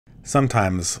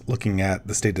Sometimes, looking at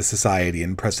the state of society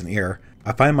in present year,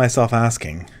 I find myself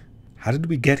asking, how did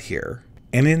we get here?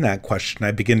 And in that question,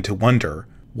 I begin to wonder,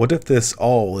 what if this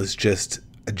all is just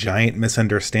a giant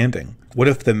misunderstanding? What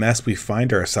if the mess we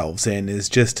find ourselves in is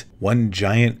just one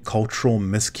giant cultural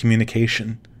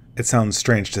miscommunication? It sounds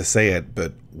strange to say it,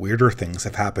 but weirder things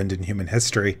have happened in human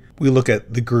history. We look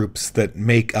at the groups that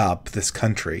make up this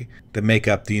country, that make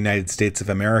up the United States of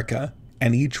America,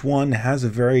 and each one has a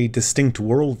very distinct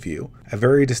worldview, a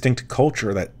very distinct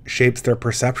culture that shapes their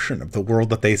perception of the world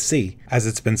that they see. As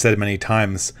it's been said many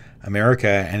times, America,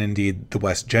 and indeed the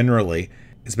West generally,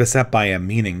 is beset by a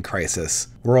meaning crisis.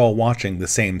 We're all watching the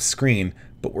same screen,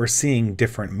 but we're seeing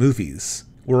different movies.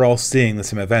 We're all seeing the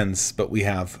same events, but we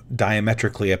have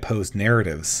diametrically opposed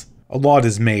narratives. A lot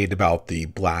is made about the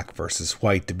black versus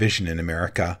white division in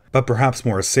America, but perhaps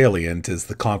more salient is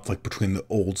the conflict between the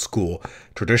old school,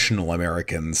 traditional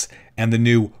Americans and the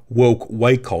new woke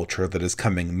white culture that is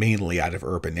coming mainly out of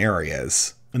urban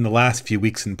areas. In the last few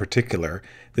weeks in particular,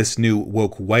 this new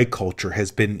woke white culture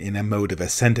has been in a mode of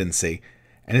ascendancy,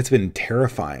 and it's been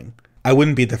terrifying. I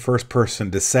wouldn't be the first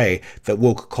person to say that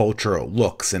woke culture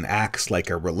looks and acts like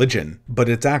a religion, but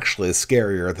it's actually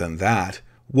scarier than that.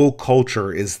 Woke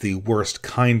culture is the worst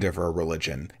kind of a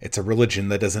religion. It's a religion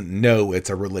that doesn't know it's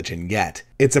a religion yet.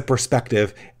 It's a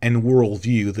perspective and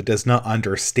worldview that does not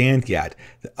understand yet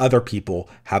that other people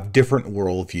have different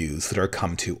worldviews that are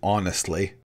come to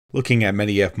honestly. Looking at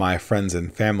many of my friends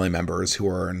and family members who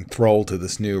are enthralled to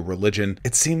this new religion,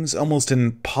 it seems almost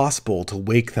impossible to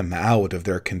wake them out of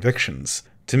their convictions,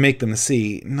 to make them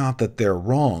see not that they're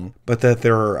wrong, but that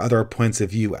there are other points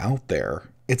of view out there.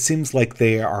 It seems like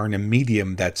they are in a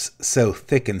medium that's so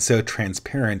thick and so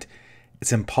transparent,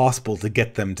 it's impossible to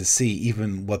get them to see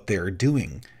even what they're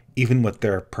doing, even what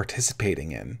they're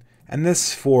participating in. And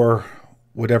this, for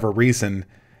whatever reason,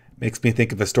 makes me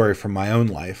think of a story from my own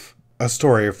life. A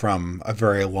story from a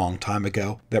very long time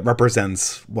ago that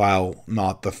represents, while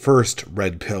not the first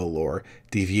red pill or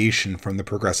deviation from the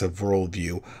progressive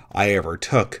worldview I ever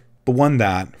took, but one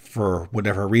that, for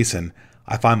whatever reason,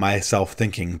 I find myself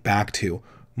thinking back to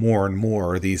more and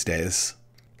more these days.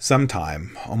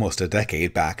 Sometime, almost a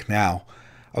decade back now,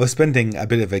 I was spending a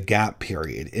bit of a gap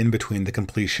period in between the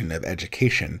completion of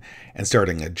education and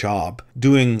starting a job,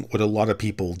 doing what a lot of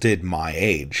people did my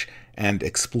age, and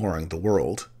exploring the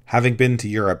world. Having been to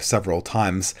Europe several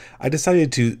times, I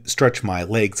decided to stretch my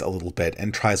legs a little bit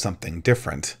and try something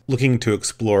different, looking to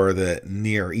explore the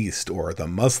Near East or the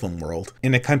Muslim world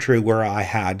in a country where I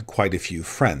had quite a few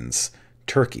friends,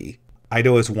 Turkey. I'd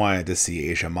always wanted to see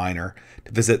Asia Minor,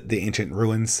 to visit the ancient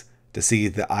ruins, to see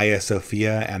the Hagia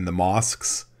Sophia and the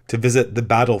mosques, to visit the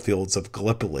battlefields of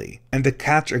Gallipoli, and to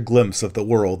catch a glimpse of the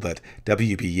world that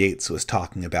W.B. Yeats was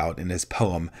talking about in his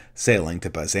poem Sailing to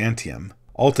Byzantium.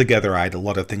 Altogether, I had a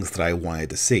lot of things that I wanted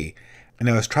to see, and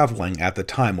I was traveling at the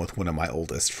time with one of my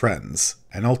oldest friends.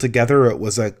 And altogether, it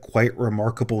was a quite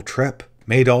remarkable trip,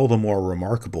 made all the more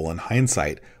remarkable in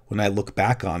hindsight when I look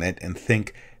back on it and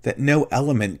think that no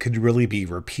element could really be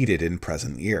repeated in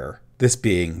present year. This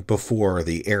being before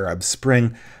the Arab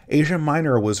Spring, Asia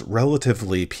Minor was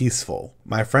relatively peaceful.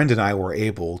 My friend and I were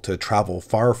able to travel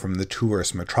far from the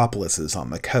tourist metropolises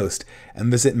on the coast and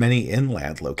visit many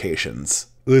inland locations.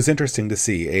 It was interesting to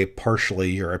see a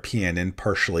partially European and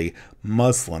partially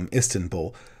Muslim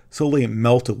Istanbul slowly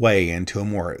melt away into a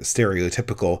more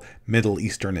stereotypical Middle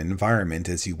Eastern environment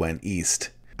as you went east.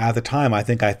 At the time, I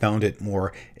think I found it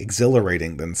more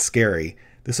exhilarating than scary.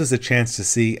 This was a chance to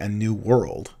see a new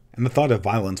world, and the thought of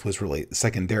violence was really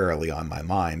secondarily on my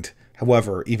mind.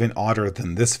 However, even odder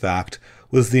than this fact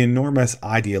was the enormous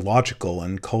ideological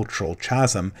and cultural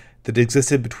chasm that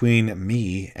existed between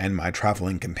me and my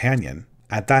traveling companion.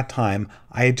 At that time,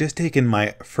 I had just taken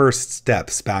my first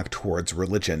steps back towards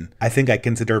religion. I think I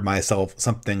considered myself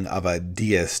something of a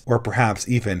deist, or perhaps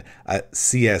even a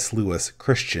C.S. Lewis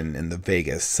Christian in the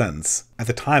vaguest sense. At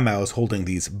the time, I was holding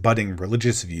these budding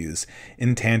religious views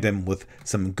in tandem with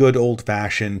some good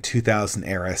old-fashioned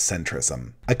 2000-era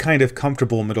centrism, a kind of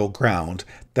comfortable middle ground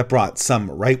that brought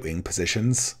some right-wing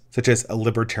positions, such as a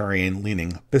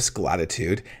libertarian-leaning fiscal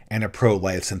attitude and a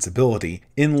pro-life sensibility,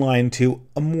 in line to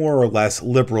a more or less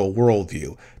liberal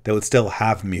worldview that would still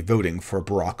have me voting for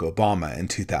Barack Obama in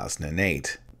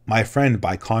 2008. My friend,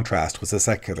 by contrast, was a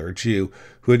secular Jew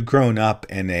who had grown up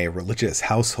in a religious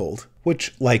household,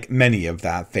 which, like many of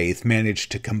that faith,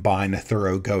 managed to combine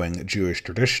thoroughgoing Jewish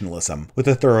traditionalism with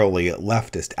a thoroughly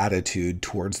leftist attitude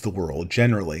towards the world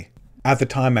generally. At the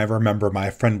time, I remember my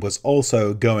friend was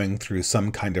also going through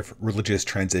some kind of religious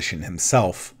transition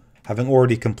himself. Having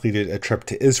already completed a trip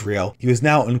to Israel, he was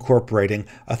now incorporating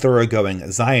a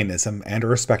thoroughgoing Zionism and a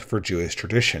respect for Jewish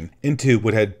tradition into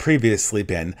what had previously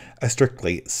been a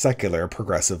strictly secular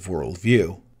progressive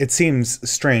worldview. It seems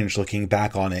strange looking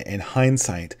back on it in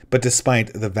hindsight, but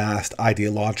despite the vast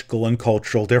ideological and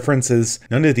cultural differences,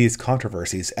 none of these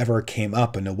controversies ever came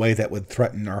up in a way that would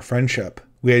threaten our friendship.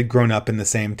 We had grown up in the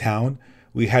same town,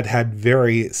 we had had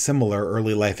very similar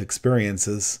early life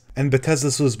experiences, and because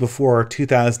this was before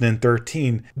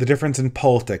 2013, the difference in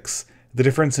politics, the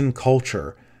difference in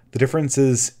culture, the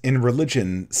differences in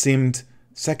religion seemed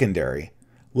secondary,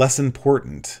 less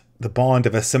important. The bond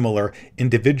of a similar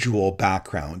individual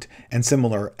background and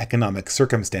similar economic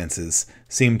circumstances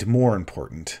seemed more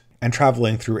important. And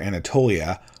traveling through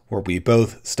Anatolia, where we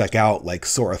both stuck out like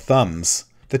sore thumbs,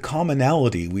 the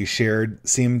commonality we shared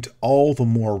seemed all the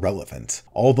more relevant,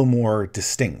 all the more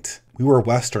distinct. We were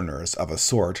Westerners of a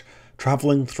sort,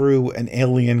 traveling through an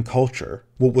alien culture.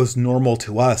 What was normal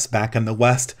to us back in the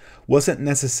West wasn't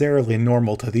necessarily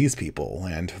normal to these people,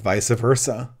 and vice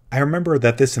versa. I remember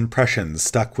that this impression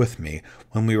stuck with me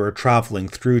when we were traveling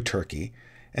through Turkey,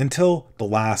 until the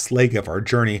last leg of our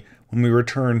journey when we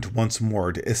returned once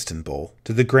more to Istanbul,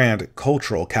 to the grand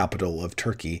cultural capital of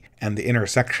Turkey and the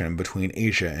intersection between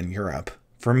Asia and Europe.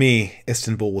 For me,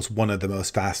 Istanbul was one of the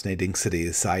most fascinating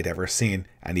cities I'd ever seen,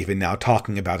 and even now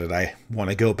talking about it, I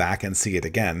want to go back and see it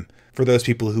again. For those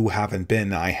people who haven't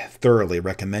been, I thoroughly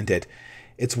recommend it.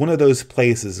 It's one of those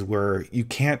places where you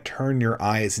can't turn your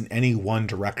eyes in any one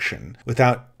direction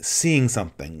without seeing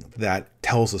something that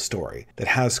tells a story, that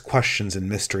has questions and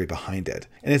mystery behind it.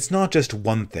 And it's not just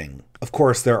one thing. Of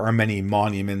course, there are many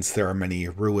monuments, there are many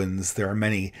ruins, there are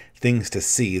many things to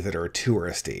see that are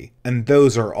touristy. And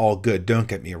those are all good, don't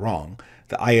get me wrong.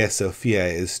 The Hagia Sophia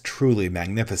is truly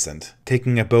magnificent.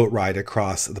 Taking a boat ride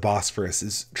across the Bosphorus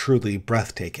is truly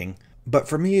breathtaking. But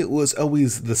for me, it was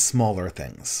always the smaller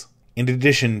things. In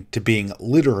addition to being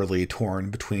literally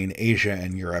torn between Asia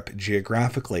and Europe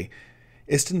geographically,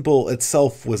 Istanbul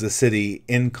itself was a city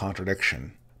in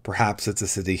contradiction. Perhaps it's a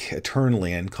city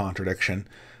eternally in contradiction,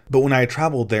 but when I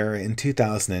traveled there in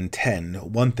 2010,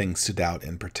 one thing stood out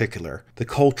in particular: the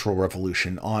cultural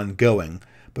revolution ongoing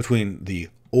between the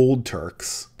old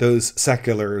Turks, those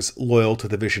seculars loyal to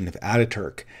the vision of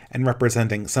Ataturk and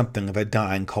representing something of a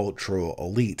dying cultural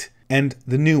elite, and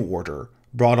the new order,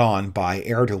 brought on by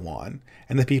Erdogan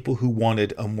and the people who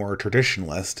wanted a more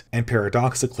traditionalist and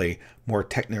paradoxically more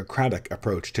technocratic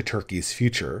approach to Turkey's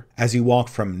future. As you walked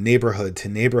from neighborhood to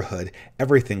neighborhood,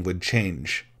 everything would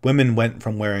change. Women went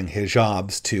from wearing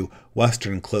hijabs to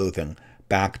Western clothing,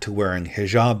 back to wearing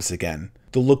hijabs again.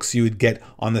 The looks you would get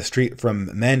on the street from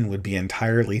men would be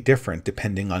entirely different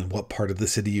depending on what part of the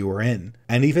city you were in.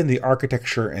 And even the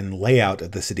architecture and layout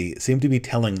of the city seemed to be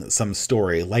telling some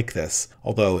story like this,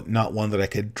 although not one that I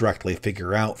could directly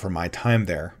figure out from my time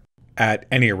there. At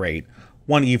any rate,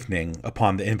 one evening,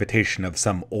 upon the invitation of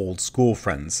some old school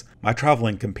friends, my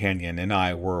traveling companion and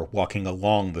I were walking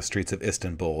along the streets of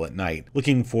Istanbul at night,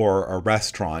 looking for a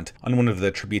restaurant on one of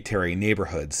the tributary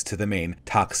neighborhoods to the main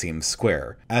Taksim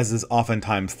Square. As is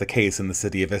oftentimes the case in the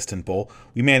city of Istanbul,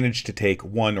 we managed to take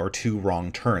one or two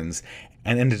wrong turns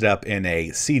and ended up in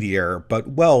a seedier but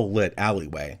well-lit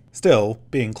alleyway. Still,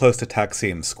 being close to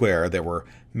Taksim Square, there were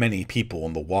many people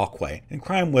in the walkway, and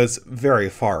crime was very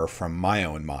far from my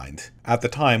own mind. At the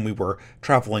time, we were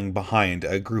traveling behind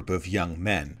a group of young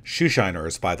men,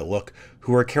 shoeshiners by the look,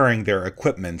 who were carrying their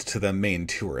equipment to the main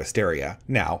tourist area.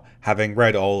 Now, having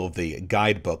read all of the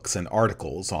guidebooks and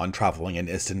articles on traveling in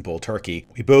Istanbul, Turkey,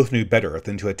 we both knew better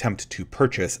than to attempt to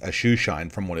purchase a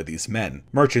shoeshine from one of these men.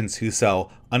 Merchants who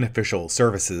sell unofficial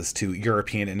services to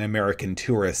European and American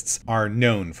tourists are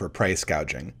known for price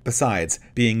gouging. Besides,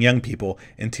 being young people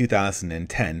in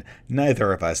 2010,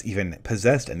 neither of us even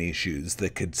possessed any shoes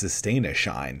that could sustain a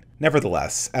shine.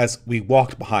 Nevertheless, as we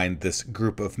walked behind this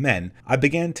group of men, I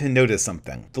began to notice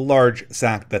something. The large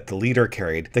sack that the leader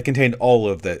carried, that contained all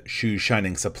of the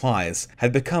shoe-shining supplies,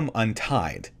 had become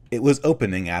untied. It was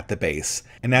opening at the base,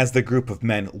 and as the group of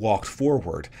men walked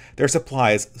forward, their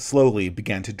supplies slowly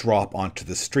began to drop onto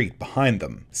the street behind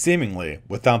them, seemingly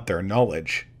without their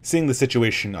knowledge. Seeing the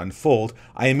situation unfold,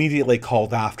 I immediately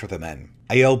called after the men.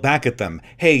 I yelled back at them,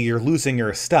 "Hey, you're losing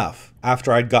your stuff."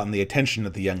 After I'd gotten the attention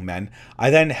of the young men, I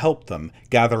then helped them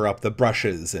gather up the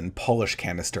brushes and polish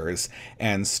canisters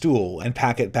and stool and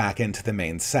pack it back into the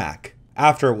main sack.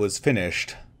 After it was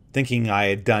finished, thinking I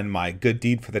had done my good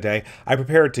deed for the day, I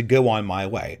prepared to go on my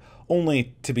way,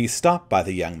 only to be stopped by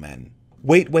the young men.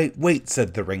 "Wait, wait, wait,"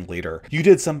 said the ringleader. "You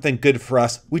did something good for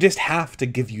us. We just have to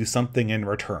give you something in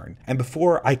return." And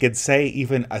before I could say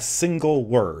even a single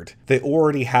word, they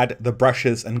already had the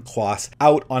brushes and cloths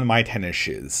out on my tennis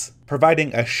shoes,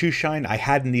 providing a shoe shine I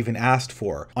hadn't even asked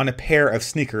for on a pair of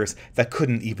sneakers that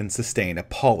couldn't even sustain a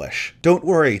polish. Don't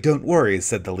worry,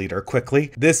 said the leader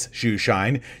quickly. "This shoe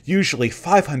shine, usually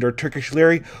 500 Turkish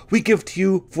lira, we give to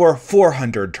you for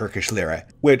 400 Turkish lira,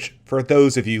 which, for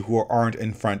those of you who aren't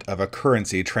in front of a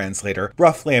currency translator,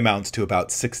 roughly amounts to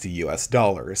about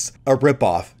 $60. A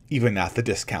ripoff, even at the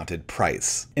discounted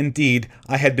price. Indeed,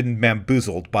 I had been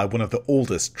bamboozled by one of the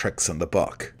oldest tricks in the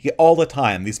book. Yet all the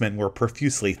time these men were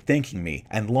profusely thanking me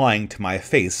and lying to my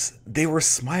face. They were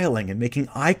smiling and making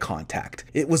eye contact.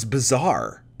 It was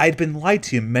bizarre. I'd been lied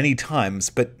to many times,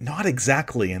 but not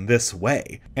exactly in this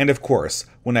way. And of course,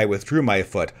 when I withdrew my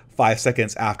foot 5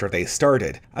 seconds after they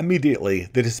started, immediately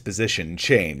the disposition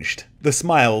changed. The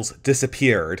smiles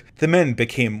disappeared. The men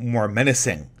became more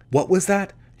menacing. What was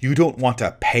that? You don't want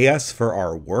to pay us for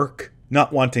our work?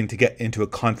 Not wanting to get into a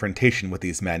confrontation with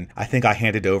these men, I think I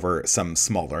handed over some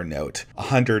smaller note,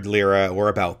 100 lira or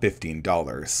about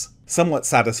 $15. Somewhat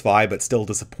satisfied but still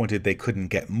disappointed they couldn't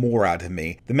get more out of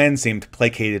me, the men seemed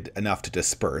placated enough to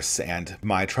disperse, and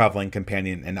my traveling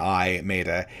companion and I made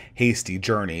a hasty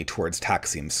journey towards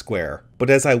Taksim Square. But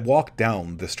as I walked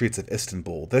down the streets of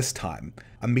Istanbul this time,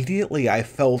 immediately I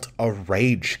felt a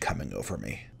rage coming over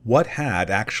me. What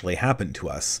had actually happened to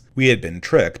us? We had been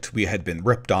tricked, we had been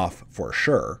ripped off for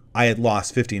sure. I had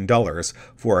lost $15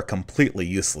 for a completely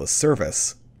useless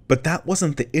service. But that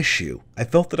wasn't the issue. I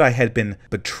felt that I had been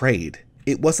betrayed.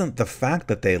 It wasn't the fact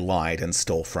that they lied and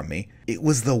stole from me. It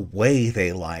was the way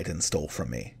they lied and stole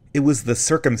from me. It was the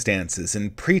circumstances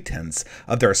and pretense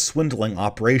of their swindling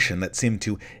operation that seemed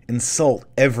to insult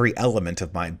every element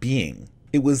of my being.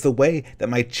 It was the way that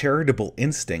my charitable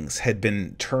instincts had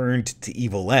been turned to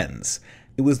evil ends.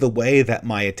 It was the way that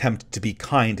my attempt to be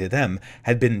kind to them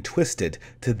had been twisted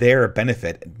to their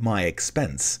benefit at my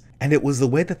expense. And it was the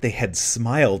way that they had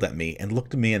smiled at me and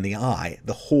looked me in the eye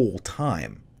the whole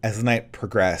time. As the night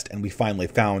progressed and we finally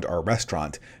found our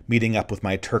restaurant, meeting up with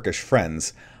my Turkish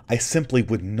friends, I simply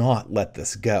would not let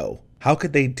this go. How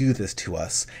could they do this to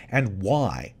us, and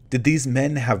why? Did these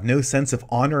men have no sense of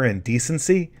honor and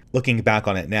decency? Looking back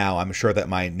on it now, I'm sure that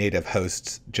my native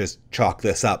hosts just chalk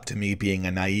this up to me being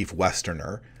a naive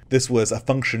Westerner. This was a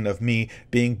function of me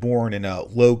being born in a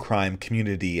low-crime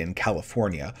community in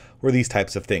California, where these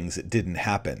types of things didn't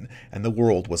happen, and the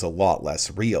world was a lot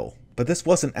less real. But this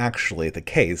wasn't actually the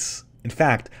case. In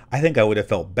fact, I think I would have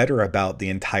felt better about the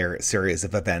entire series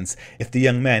of events if the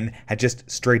young men had just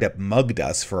straight up mugged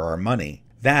us for our money.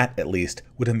 That, at least,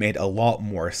 would have made a lot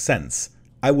more sense.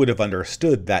 I would have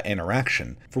understood that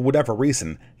interaction. For whatever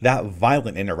reason, that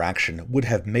violent interaction would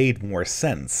have made more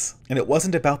sense. And it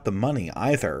wasn't about the money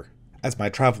either. As my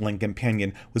traveling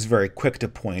companion was very quick to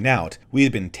point out, we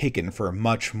had been taken for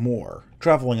much more.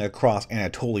 Traveling across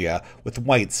Anatolia with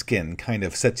white skin kind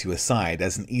of sets you aside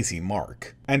as an easy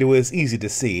mark. And it was easy to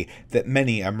see that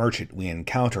many a merchant we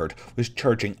encountered was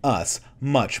charging us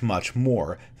much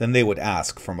more than they would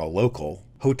ask from a local.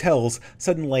 Hotels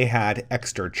suddenly had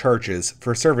extra charges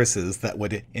for services that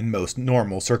would, in most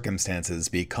normal circumstances,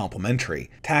 be complimentary.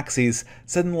 Taxis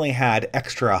suddenly had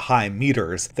extra high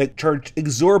meters that charged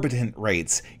exorbitant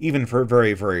rates, even for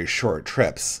very short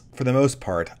trips. For the most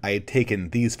part, I had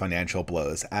taken these financial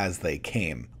blows as they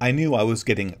came. I knew I was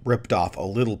getting ripped off a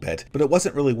little bit, but it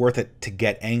wasn't really worth it to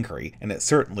get angry, and it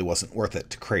certainly wasn't worth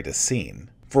it to create a scene.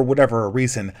 For whatever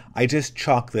reason, I just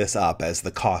chalk this up as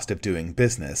the cost of doing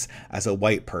business as a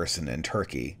white person in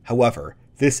Turkey. However,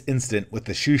 this incident with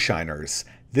the shoe shiners,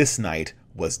 this night,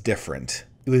 was different.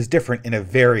 It was different in a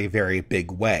very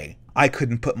big way. I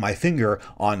couldn't put my finger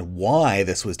on why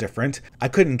this was different. I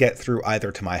couldn't get through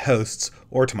either to my hosts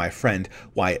or to my friend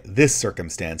why this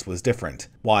circumstance was different,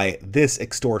 why this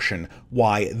extortion,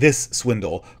 why this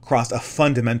swindle crossed a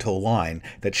fundamental line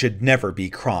that should never be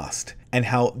crossed, and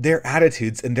how their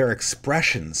attitudes and their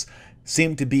expressions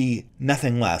seemed to be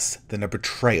nothing less than a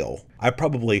betrayal. I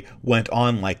probably went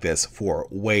on like this for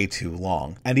way too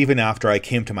long, and even after I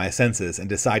came to my senses and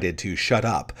decided to shut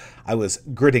up, I was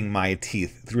gritting my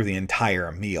teeth through the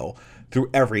entire meal, through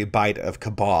every bite of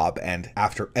kebab and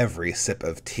after every sip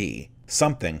of tea.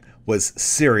 Something was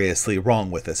seriously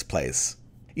wrong with this place.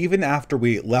 Even after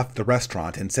we left the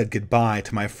restaurant and said goodbye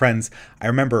to my friends, I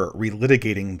remember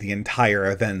relitigating the entire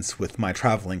events with my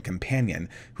traveling companion,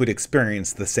 who had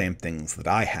experienced the same things that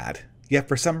I had. Yet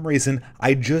for some reason,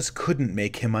 I just couldn't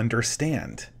make him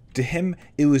understand. To him,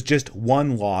 it was just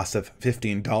one loss of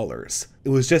 $15. It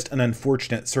was just an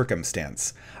unfortunate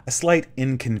circumstance, a slight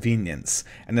inconvenience,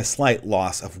 and a slight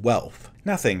loss of wealth.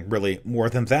 Nothing really more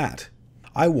than that.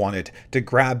 I wanted to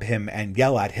grab him and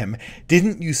yell at him,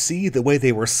 "Didn't you see the way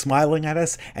they were smiling at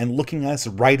us and looking us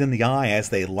right in the eye as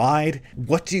they lied?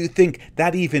 What do you think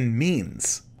that even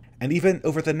means?" And even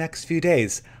over the next few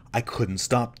days, I couldn't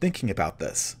stop thinking about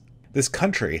this. This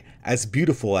country, as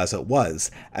beautiful as it was,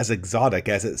 as exotic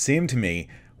as it seemed to me,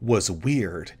 was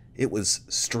weird. It was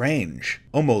strange,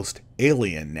 almost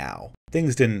alien now.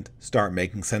 Things didn't start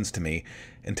making sense to me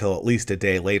until at least a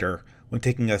day later. When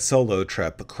taking a solo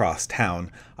trip across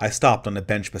town, I stopped on a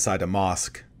bench beside a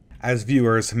mosque. As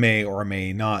viewers may or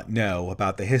may not know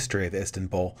about the history of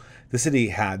Istanbul, the city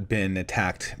had been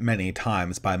attacked many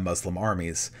times by Muslim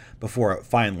armies before it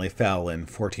finally fell in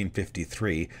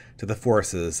 1453 to the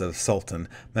forces of Sultan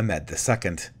Mehmed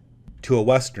II. To a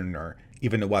Westerner,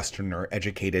 even a Westerner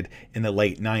educated in the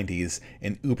late 90s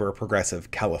in uber-progressive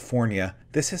California,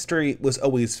 this history was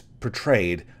always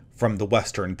portrayed from the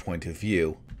Western point of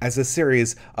view, as a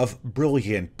series of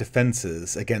brilliant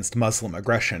defenses against Muslim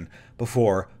aggression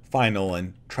before final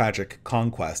and tragic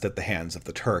conquest at the hands of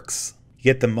the Turks.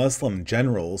 Yet the Muslim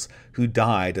generals who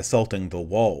died assaulting the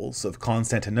walls of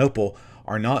Constantinople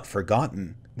are not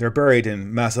forgotten. They're buried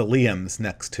in mausoleums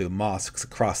next to mosques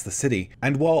across the city,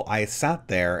 and while I sat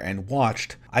there and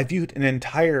watched, I viewed an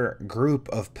entire group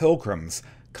of pilgrims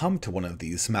come to one of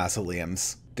these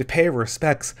mausoleums to pay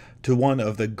respects to one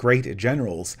of the great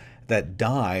generals that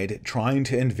died trying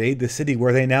to invade the city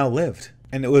where they now lived.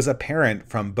 And it was apparent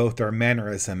from both their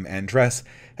mannerism and dress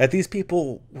that these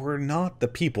people were not the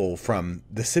people from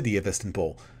the city of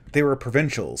Istanbul. They were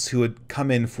provincials who had come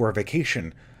in for a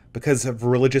vacation because of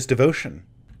religious devotion.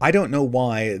 I don't know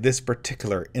why this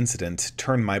particular incident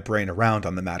turned my brain around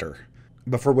on the matter,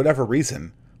 but for whatever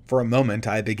reason, for a moment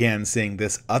I began seeing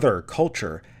this other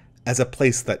culture as a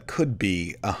place that could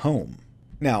be a home.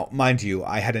 Now, mind you,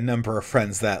 I had a number of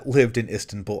friends that lived in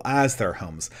Istanbul as their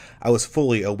homes. I was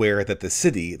fully aware that the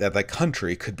city, that the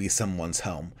country could be someone's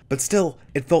home. But still,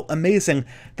 it felt amazing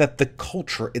that the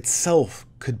culture itself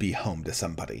could be home to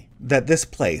somebody. That this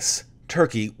place,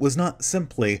 Turkey, was not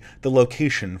simply the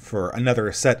location for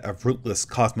another set of rootless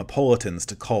cosmopolitans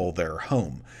to call their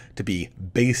home, to be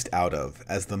based out of,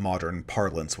 as the modern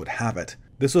parlance would have it.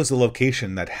 This was a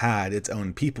location that had its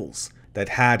own peoples, that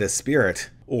had a spirit,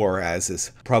 or as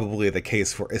is probably the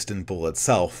case for Istanbul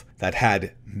itself, that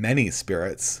had many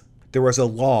spirits. There was a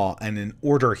law and an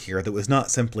order here that was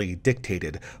not simply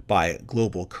dictated by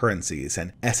global currencies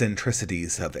and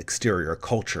eccentricities of exterior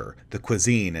culture, the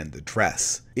cuisine and the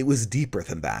dress. It was deeper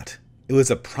than that. It was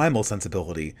a primal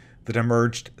sensibility that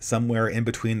emerged somewhere in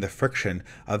between the friction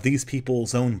of these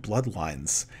people's own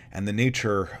bloodlines and the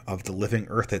nature of the living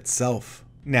earth itself.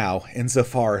 Now,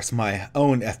 insofar as my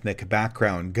own ethnic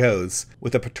background goes,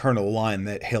 with a paternal line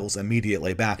that hails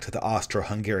immediately back to the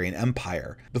Austro-Hungarian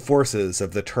Empire, the forces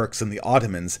of the Turks and the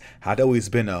Ottomans had always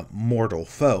been a mortal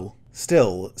foe.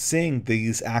 Still, seeing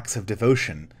these acts of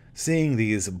devotion, seeing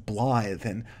these blithe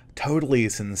and totally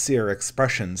sincere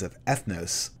expressions of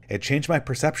ethnos, it changed my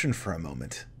perception for a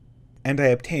moment. And I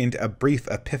obtained a brief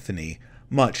epiphany,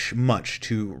 much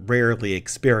too rarely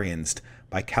experienced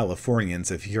by Californians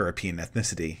of European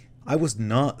ethnicity. I was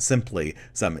not simply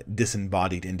some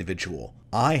disembodied individual.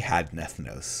 I had an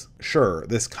ethnos. Sure,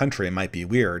 this country might be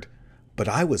weird, but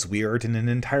I was weird in an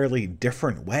entirely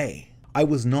different way. I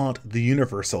was not the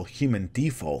universal human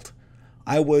default.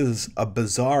 I was a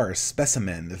bizarre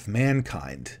specimen of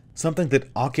mankind, something that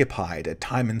occupied a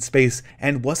time and space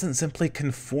and wasn't simply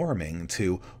conforming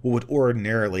to what would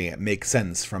ordinarily make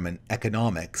sense from an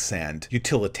economics and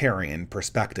utilitarian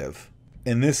perspective.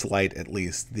 In this light, at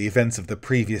least, the events of the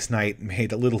previous night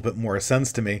made a little bit more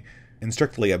sense to me. In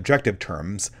strictly objective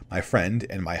terms, my friend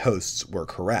and my hosts were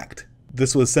correct.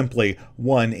 This was simply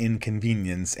one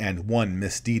inconvenience and one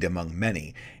misdeed among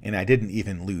many, and I didn't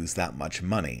even lose that much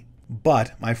money.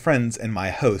 But my friends and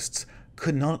my hosts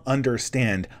could not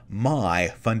understand my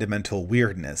fundamental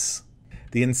weirdness.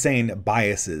 The insane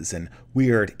biases and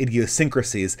weird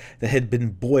idiosyncrasies that had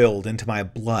been boiled into my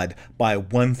blood by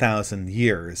 1,000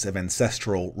 years of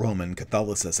ancestral Roman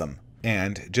Catholicism.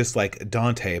 And, just like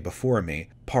Dante before me,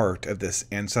 part of this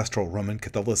ancestral Roman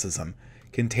Catholicism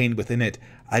contained within it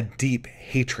a deep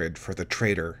hatred for the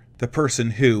traitor, the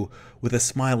person who, with a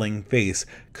smiling face,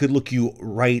 could look you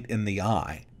right in the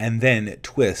eye, and then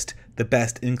twist the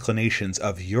best inclinations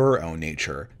of your own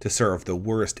nature to serve the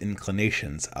worst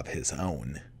inclinations of his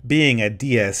own. Being a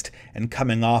deist and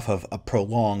coming off of a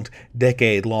prolonged,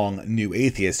 decade-long new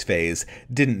atheist phase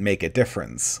didn't make a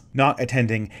difference. Not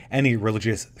attending any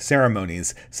religious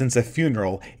ceremonies since a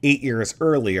funeral 8 years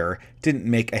earlier didn't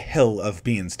make a hill of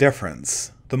beans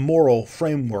difference. The moral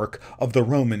framework of the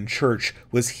Roman Church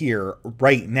was here,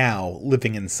 right now,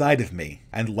 living inside of me,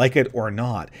 and like it or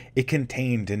not, it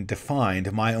contained and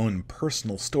defined my own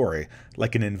personal story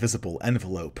like an invisible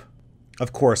envelope.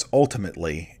 Of course,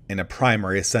 ultimately, in a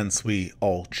primary sense, we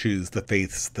all choose the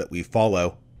faiths that we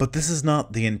follow, but this is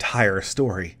not the entire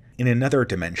story. In another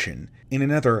dimension, in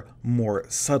another more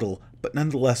subtle but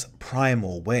nonetheless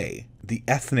primal way, the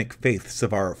ethnic faiths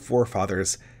of our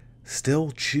forefathers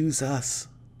still choose us.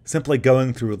 Simply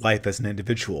going through life as an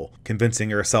individual, convincing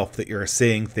yourself that you're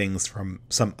seeing things from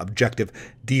some objective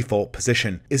default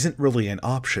position isn't really an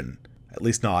option, at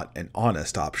least not an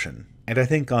honest option. And I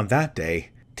think on that day,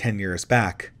 10 years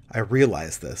back, I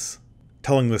realized this.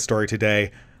 Telling this story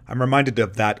today, I'm reminded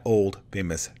of that old,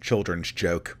 famous children's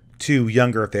joke. Two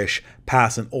younger fish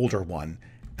pass an older one,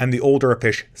 and the older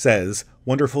fish says,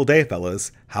 "Wonderful day,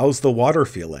 fellas. How's the water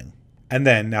feeling?" And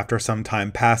then, after some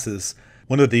time passes,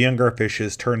 one of the younger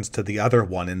fishes turns to the other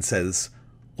one and says,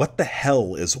 "What the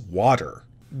hell is water?"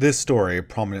 This story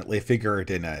prominently figured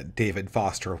in a David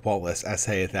Foster Wallace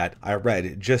essay that I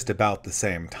read just about the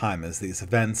same time as these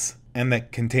events, and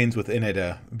that contains within it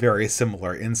a very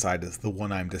similar insight as the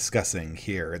one I'm discussing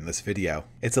here in this video.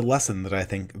 It's a lesson that I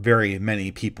think very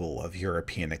many people of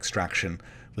European extraction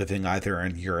living either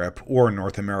in Europe or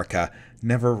North America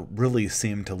never really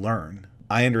seem to learn.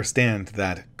 I understand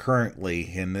that currently,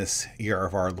 in this year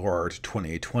of our Lord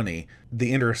 2020,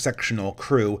 the intersectional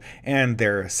crew and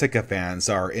their sycophants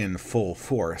are in full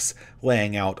force,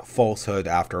 laying out falsehood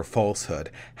after falsehood,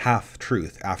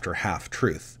 half-truth after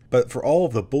half-truth. But for all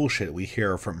of the bullshit we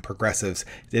hear from progressives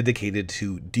dedicated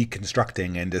to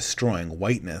deconstructing and destroying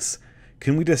whiteness,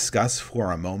 can we discuss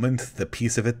for a moment the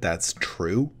piece of it that's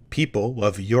true? People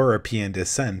of European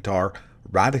descent are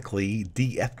radically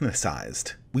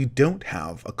de-ethnicized. We don't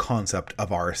have a concept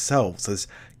of ourselves as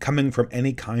coming from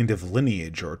any kind of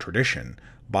lineage or tradition,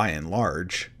 by and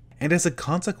large. And as a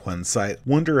consequence, I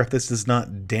wonder if this does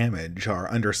not damage our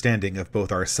understanding of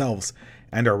both ourselves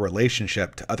and our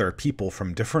relationship to other people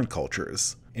from different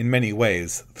cultures. In many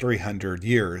ways, 300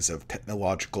 years of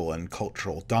technological and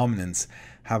cultural dominance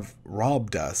have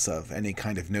robbed us of any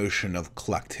kind of notion of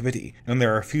collectivity, and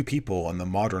there are few people in the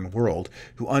modern world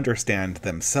who understand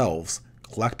themselves,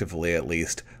 collectively at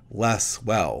least, less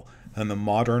well than the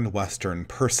modern Western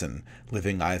person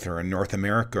living either in North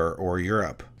America or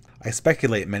Europe. I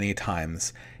speculate many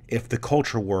times if the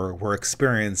culture war we're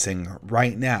experiencing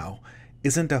right now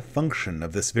isn't a function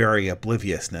of this very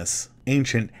obliviousness.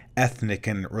 Ancient ethnic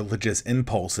and religious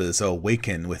impulses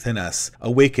awaken within us,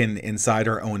 awaken inside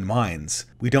our own minds.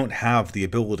 We don't have the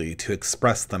ability to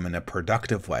express them in a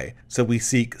productive way, so we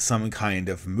seek some kind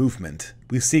of movement.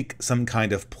 We seek some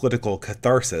kind of political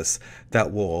catharsis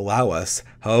that will allow us,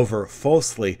 however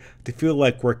falsely, to feel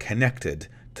like we're connected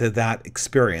to that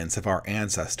experience of our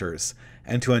ancestors,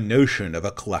 and to a notion of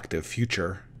a collective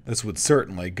future. This would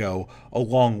certainly go a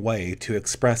long way to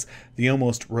express the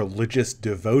almost religious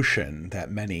devotion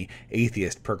that many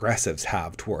atheist progressives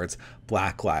have towards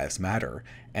Black Lives Matter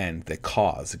and the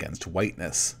cause against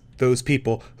whiteness. Those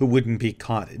people who wouldn't be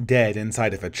caught dead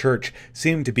inside of a church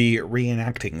seem to be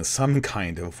reenacting some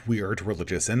kind of weird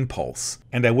religious impulse.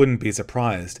 And I wouldn't be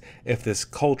surprised if this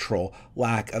cultural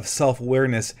lack of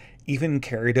self-awareness even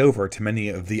carried over to many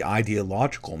of the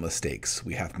ideological mistakes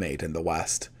we have made in the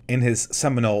West. In his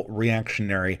seminal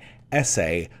reactionary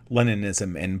essay,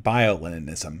 Leninism and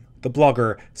Bio-Leninism, the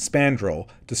blogger Spandrel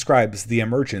describes the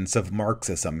emergence of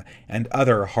Marxism and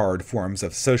other hard forms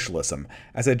of socialism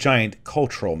as a giant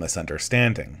cultural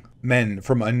misunderstanding. Men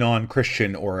from a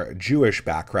non-Christian or Jewish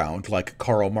background, like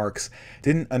Karl Marx,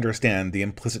 didn't understand the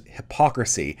implicit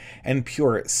hypocrisy and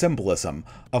pure symbolism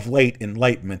of late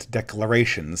Enlightenment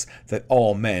declarations that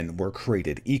all men were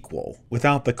created equal,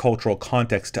 without the cultural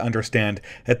context to understand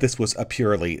that this was a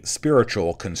purely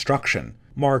spiritual construction.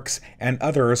 Marx and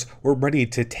others were ready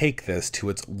to take this to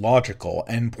its logical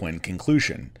endpoint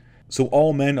conclusion. So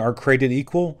all men are created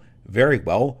equal? Very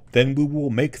well, then we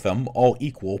will make them all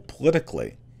equal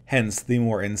politically. Hence, the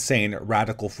more insane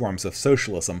radical forms of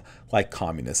socialism, like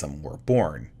communism, were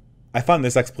born. I find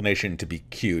this explanation to be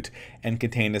cute, and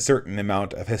contain a certain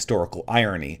amount of historical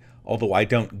irony, although I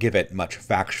don't give it much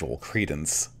factual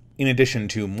credence. In addition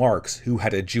to Marx, who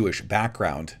had a Jewish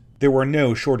background, there were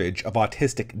no shortage of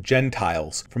autistic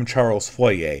Gentiles, from Charles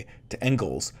Fourier to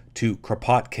Engels to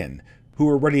Kropotkin, who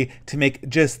were ready to make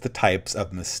just the types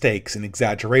of mistakes and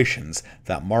exaggerations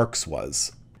that Marx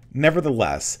was.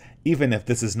 Nevertheless, even if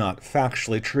this is not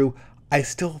factually true, I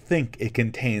still think it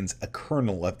contains a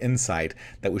kernel of insight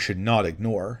that we should not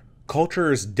ignore.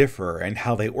 Cultures differ in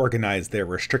how they organize their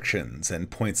restrictions and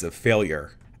points of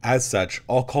failure. As such,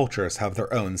 all cultures have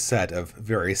their own set of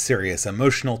very serious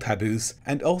emotional taboos,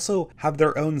 and also have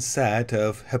their own set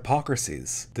of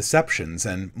hypocrisies, deceptions,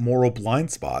 and moral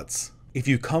blind spots. If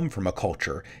you come from a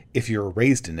culture, if you're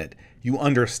raised in it, you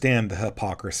understand the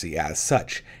hypocrisy as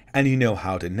such, and you know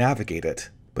how to navigate it.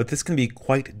 But this can be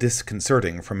quite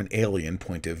disconcerting from an alien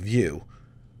point of view.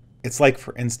 It's like,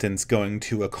 for instance, going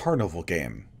to a carnival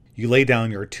game. You lay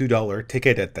down your $2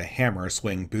 ticket at the Hammer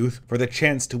Swing booth for the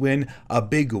chance to win a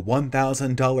big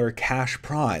 $1,000 cash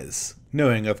prize,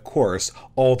 knowing, of course,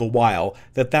 all the while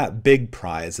that that big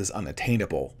prize is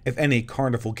unattainable. If any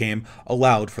carnival game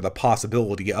allowed for the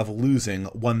possibility of losing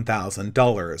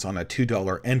 $1,000 on a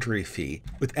 $2 entry fee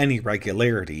with any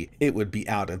regularity, it would be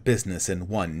out of business in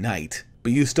one night.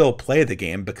 But you still play the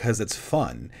game because it's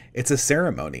fun, it's a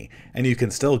ceremony, and you can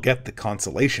still get the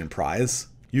consolation prize.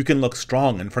 You can look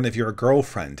strong in front of your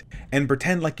girlfriend and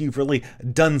pretend like you've really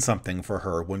done something for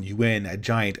her when you win a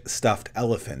giant stuffed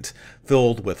elephant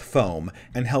filled with foam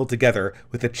and held together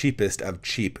with the cheapest of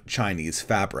cheap Chinese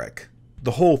fabric.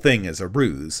 The whole thing is a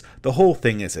ruse, the whole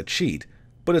thing is a cheat,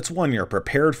 but it's one you're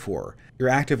prepared for. You're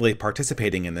actively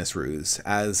participating in this ruse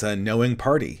as a knowing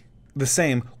party. The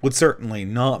same would certainly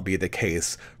not be the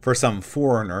case for some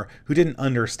foreigner who didn't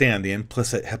understand the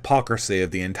implicit hypocrisy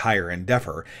of the entire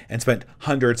endeavor and spent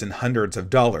hundreds and hundreds of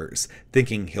dollars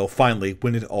thinking he'll finally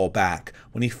win it all back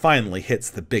when he finally hits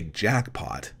the big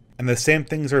jackpot. And the same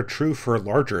things are true for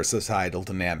larger societal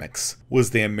dynamics.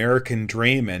 Was the American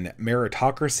dream and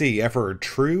meritocracy ever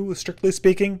true, strictly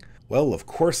speaking? Well, of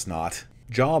course not.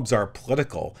 Jobs are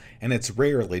political, and it's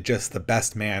rarely just the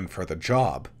best man for the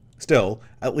job. Still,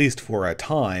 at least for a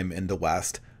time in the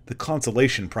West, the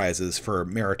consolation prizes for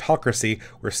meritocracy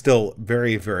were still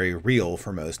very, very real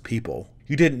for most people.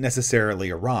 You didn't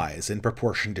necessarily arise in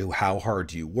proportion to how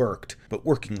hard you worked, but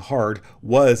working hard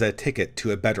was a ticket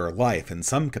to a better life in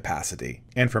some capacity.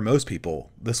 And for most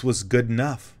people, this was good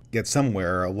enough. Yet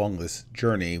somewhere along this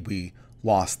journey, we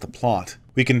lost the plot.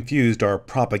 We confused our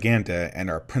propaganda and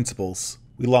our principles.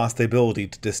 We lost the ability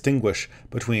to distinguish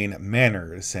between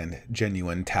manners and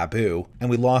genuine taboo, and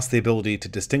we lost the ability to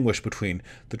distinguish between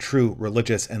the true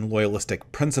religious and loyalistic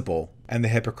principle and the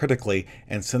hypocritically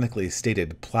and cynically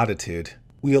stated platitude.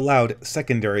 We allowed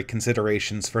secondary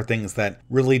considerations for things that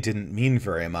really didn't mean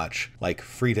very much, like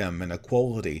freedom and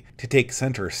equality, to take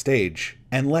center stage,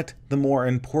 and let the more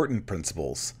important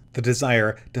principles, the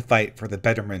desire to fight for the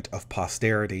betterment of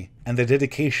posterity, and the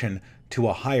dedication to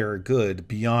a higher good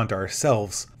beyond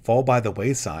ourselves, fall by the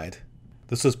wayside.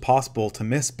 This was possible to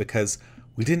miss because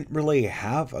we didn't really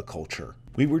have a culture.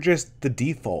 We were just the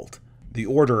default. The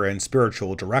order and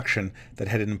spiritual direction that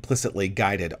had implicitly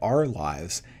guided our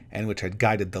lives, and which had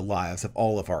guided the lives of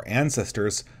all of our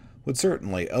ancestors, would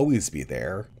certainly always be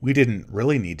there. We didn't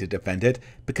really need to defend it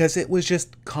because it was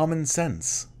just common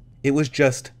sense. It was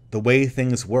just the way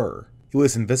things were. It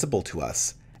was invisible to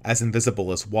us, as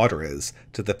invisible as water is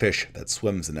to the fish that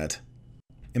swims in it.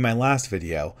 In my last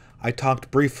video, I talked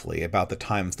briefly about the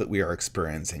times that we are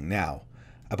experiencing now,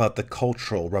 about the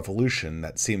cultural revolution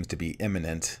that seems to be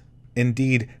imminent.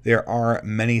 Indeed, there are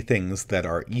many things that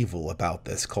are evil about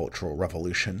this cultural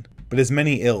revolution, but as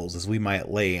many ills as we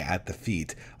might lay at the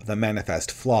feet of the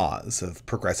manifest flaws of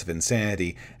progressive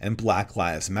insanity and Black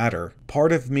Lives Matter,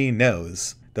 part of me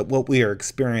knows that what we are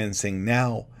experiencing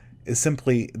now is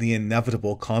simply the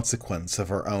inevitable consequence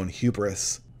of our own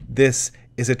hubris. This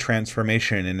is a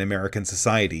transformation in American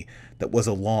society that was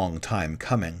a long time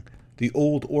coming. The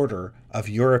old order of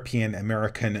European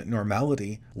American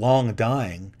normality, long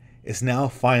dying, is now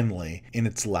finally in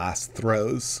its last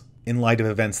throes. In light of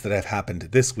events that have happened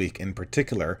this week in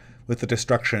particular, with the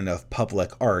destruction of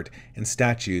public art and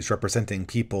statues representing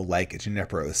people like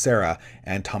Junipero Serra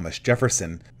and Thomas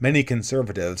Jefferson, many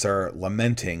conservatives are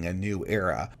lamenting a new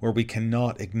era where we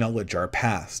cannot acknowledge our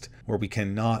past, where we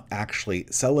cannot actually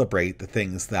celebrate the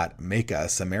things that make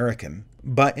us American.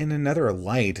 But in another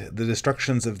light, the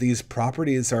destructions of these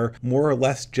properties are more or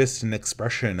less just an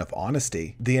expression of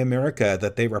honesty. The America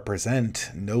that they represent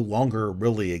no longer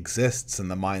really exists in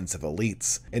the minds of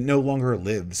elites. It no longer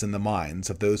lives in the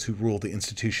minds of those who rule the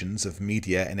institutions of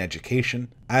media and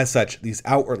education. As such, these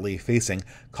outwardly facing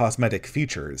cosmetic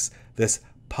features, this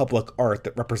public art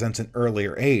that represents an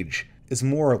earlier age, is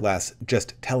more or less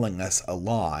just telling us a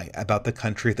lie about the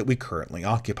country that we currently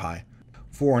occupy.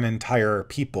 For an entire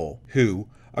people who,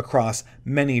 across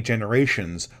many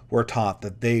generations, were taught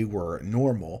that they were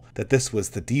normal, that this was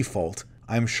the default,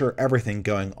 I'm sure everything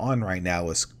going on right now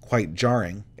is quite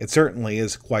jarring. It certainly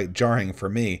is quite jarring for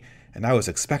me, and I was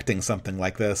expecting something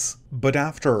like this. But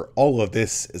after all of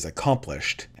this is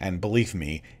accomplished, and believe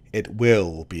me, it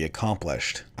will be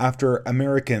accomplished, after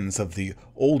Americans of the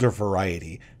older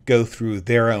variety go through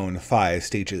their own 5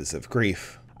 stages of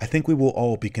grief, I think we will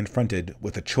all be confronted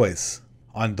with a choice.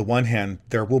 On the one hand,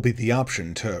 there will be the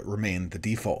option to remain the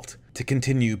default, to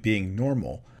continue being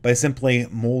normal, by simply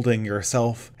molding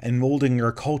yourself and molding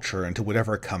your culture into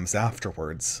whatever comes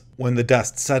afterwards. When the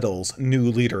dust settles,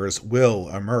 new leaders will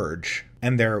emerge,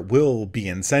 and there will be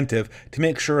incentive to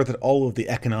make sure that all of the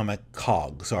economic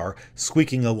cogs are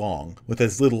squeaking along with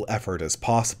as little effort as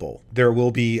possible. There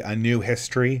will be a new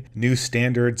history, new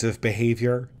standards of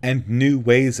behavior, and new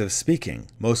ways of speaking.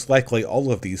 Most likely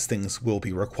all of these things will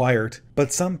be required,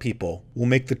 but some people will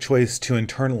make the choice to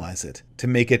internalize it, to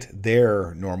make it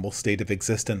their normal state of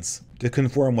existence, to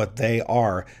conform what they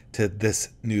are to this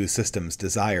new system's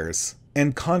desires.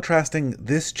 And contrasting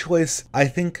this choice, I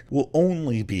think, will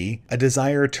only be a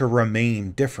desire to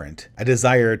remain different, a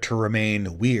desire to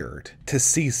remain weird, to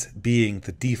cease being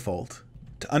the default,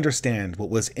 to understand what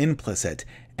was implicit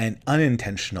and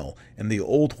unintentional in the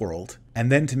old world,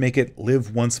 and then to make it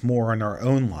live once more in our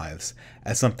own lives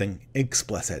as something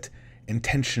explicit,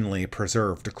 intentionally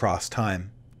preserved across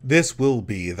time. This will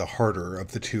be the harder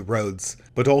of the 2 roads,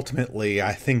 but ultimately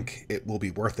I think it will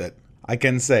be worth it. I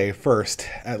can say first,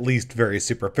 at least very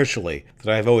superficially,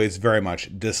 that I've always very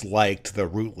much disliked the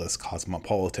rootless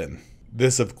cosmopolitan.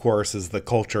 This, of course, is the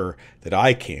culture that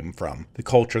I came from, the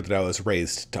culture that I was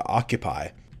raised to occupy.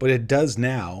 But it does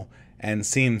now, and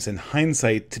seems in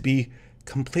hindsight to be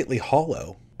completely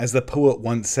hollow. As the poet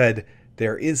once said,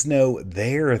 there is no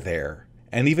there.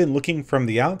 And even looking from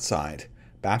the outside,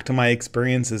 back to my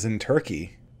experiences in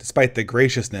Turkey, despite the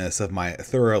graciousness of my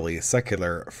thoroughly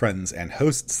secular friends and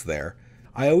hosts there,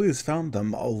 I always found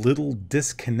them a little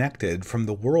disconnected from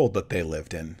the world that they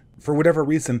lived in. For whatever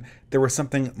reason, there was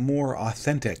something more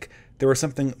authentic, there was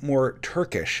something more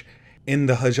Turkish in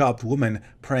the hijabbed woman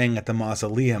praying at the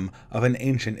mausoleum of an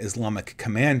ancient Islamic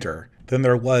commander than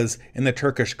there was in the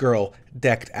Turkish girl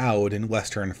decked out in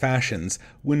Western fashions,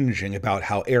 whinging about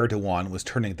how Erdogan was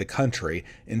turning the country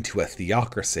into a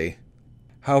theocracy.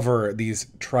 However, these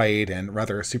trite and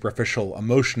rather superficial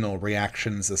emotional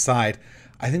reactions aside,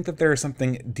 I think that there is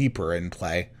something deeper in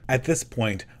play. At this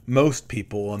point, most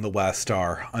people in the West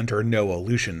are under no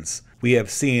illusions. We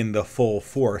have seen the full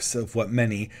force of what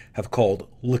many have called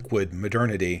liquid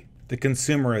modernity, the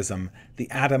consumerism, the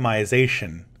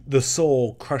atomization, the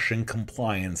soul-crushing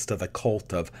compliance to the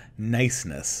cult of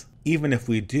niceness. Even if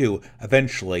we do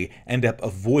eventually end up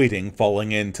avoiding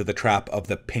falling into the trap of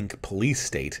the pink police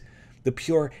state, the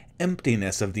pure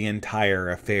emptiness of the entire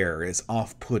affair is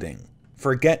off-putting.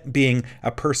 Forget being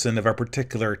a person of a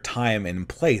particular time and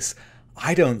place.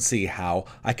 I don't see how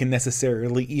I can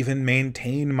necessarily even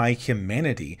maintain my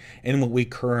humanity in what we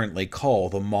currently call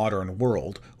the modern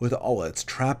world with all its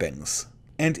trappings.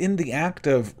 And in the act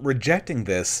of rejecting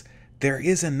this, there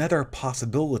is another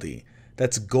possibility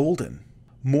that's golden.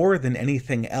 More than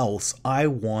anything else, I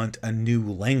want a new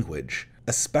language.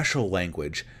 A special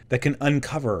language that can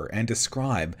uncover and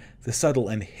describe the subtle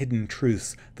and hidden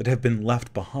truths that have been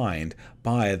left behind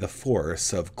by the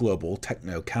force of global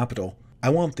techno-capital. I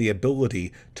want the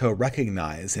ability to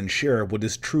recognize and share what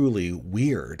is truly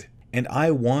weird. And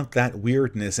I want that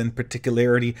weirdness and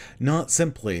particularity not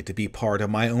simply to be part of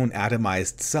my own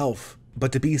atomized self,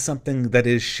 but to be something that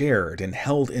is shared and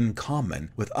held in common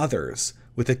with others,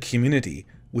 with a community,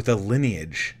 with a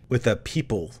lineage, with a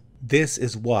people. This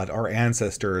is what our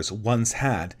ancestors once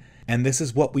had, and this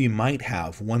is what we might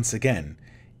have once again,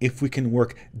 if we can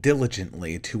work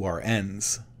diligently to our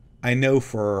ends. I know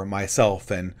for myself,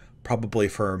 and probably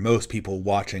for most people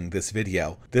watching this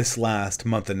video, this last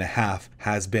month and a half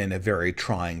has been a very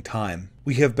trying time.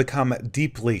 We have become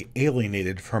deeply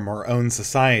alienated from our own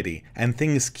society, and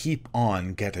things keep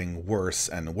on getting worse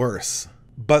and worse.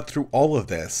 But through all of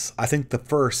this, I think the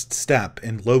first step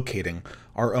in locating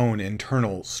our own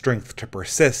internal strength to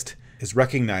persist is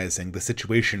recognizing the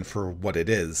situation for what it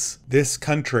is. This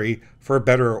country, for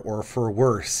better or for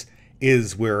worse,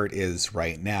 is where it is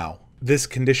right now. This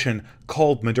condition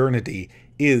called modernity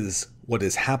is what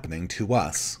is happening to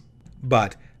us.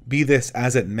 But be this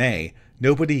as it may,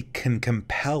 nobody can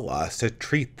compel us to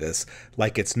treat this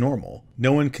like it's normal.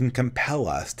 No one can compel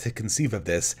us to conceive of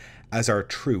this as our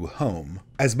true home,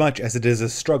 as much as it is a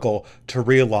struggle to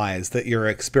realize that you're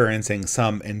experiencing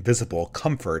some invisible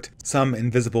comfort, some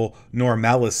invisible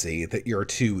normalcy that you're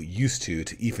too used to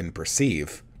even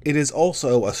perceive. It is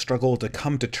also a struggle to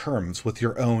come to terms with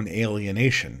your own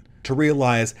alienation, to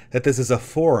realize that this is a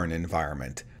foreign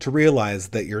environment, to realize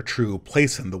that your true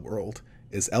place in the world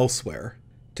is elsewhere.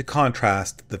 To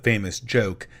contrast the famous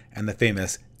joke and the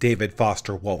famous David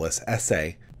Foster Wallace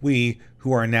essay, we,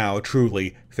 who are now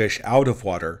truly fish out of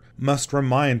water, must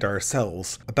remind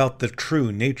ourselves about the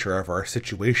true nature of our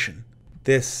situation.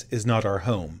 This is not our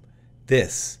home.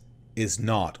 This is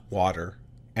not water.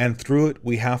 And through it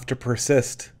we have to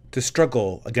persist, to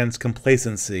struggle against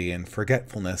complacency and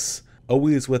forgetfulness,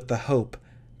 always with the hope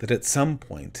that at some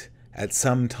point, at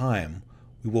some time,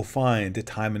 we will find a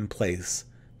time and place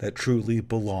that truly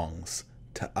belongs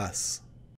to us.